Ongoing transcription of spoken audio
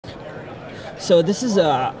So this is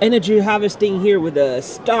energy harvesting here with a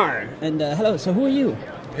star. And hello, so who are you?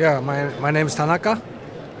 Yeah, my name is Tanaka.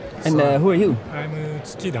 And who are you? I'm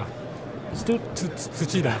Tsuchida.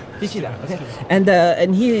 Tsuchida. Tsuchida, okay.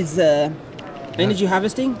 And here is energy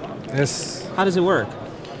harvesting? Yes. How does it work?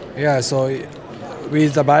 Yeah, so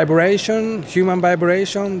with the vibration, human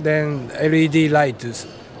vibration, then LED light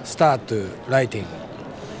start lighting.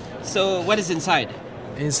 So what is inside?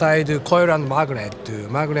 Inside the coil and magnet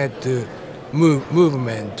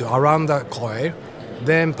movement around the coil,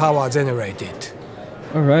 then power generated.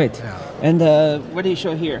 All right. Yeah. And what do you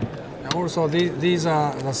show here? Also, these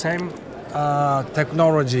are the same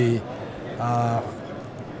technology,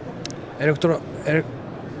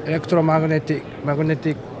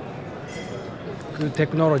 electromagnetic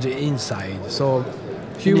technology inside. So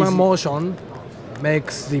human motion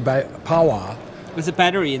makes the power. There's a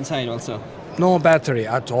battery inside also. No battery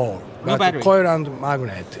at all. No battery. Coil and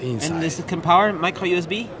magnet inside. And this can power micro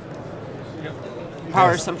USB?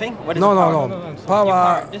 Power something? What is no,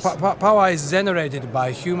 power? No. Power is generated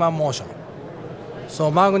by human motion.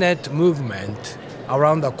 So magnet movement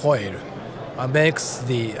around the coil makes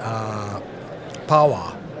the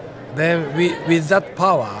power. Then with that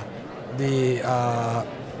power, the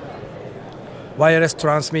wireless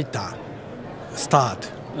transmitter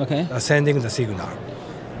start sending the signal.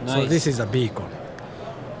 Nice. So this is a beacon.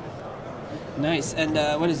 Nice. And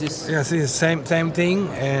what is this? Yes, it's same thing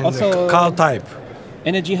and also, car type.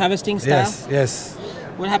 Energy harvesting style? Yes, yes.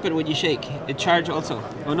 What happened when you shake? It charge also?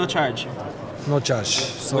 Or no charge? No charge.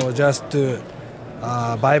 So just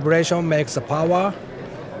vibration makes the power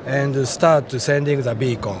and start sending the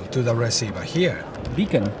beacon to the receiver here.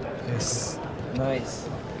 Beacon? Yes. Nice.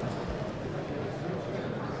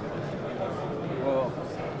 Whoa.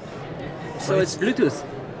 So it's Bluetooth?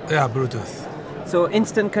 Yeah, Bluetooth. So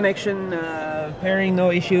instant connection, pairing, no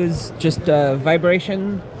issues, just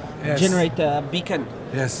vibration, generate a beacon.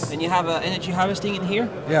 Yes. And you have energy harvesting in here?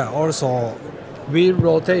 Yeah, also wheel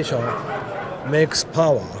rotation makes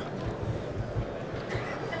power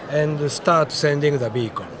and start sending the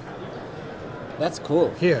beacon. That's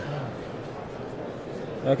cool. Here.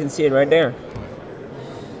 I can see it right there.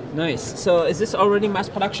 Nice. So is this already mass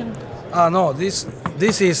production? No, this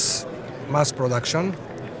is mass production,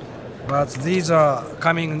 but these are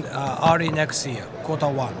coming early next year,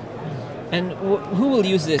 Q1. And who will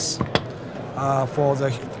use this? For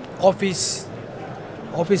the office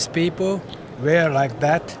people wear like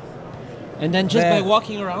that. And then just by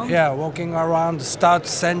walking around? Yeah, walking around, start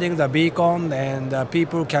sending the beacon, and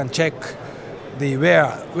people can check the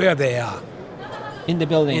where they are. In the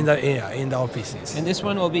building? In the offices. And this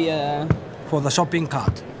one will be for the shopping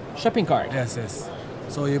cart. Shopping cart? Yes, yes.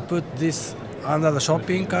 So you put this under the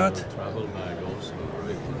shopping cart. Travel bag also,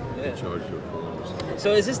 right? Yeah. Charge your phone.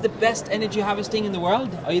 So is this the best energy harvesting in the world?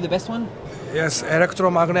 Are you the best one? Yes,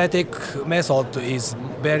 electromagnetic method is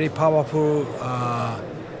very powerful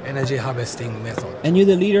energy harvesting method. And you're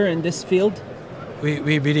the leader in this field?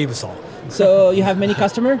 We believe so. So you have many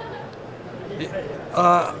customers?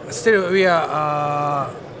 Still, we are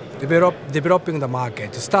developing the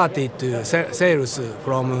market. Started sales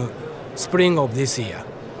from spring of this year.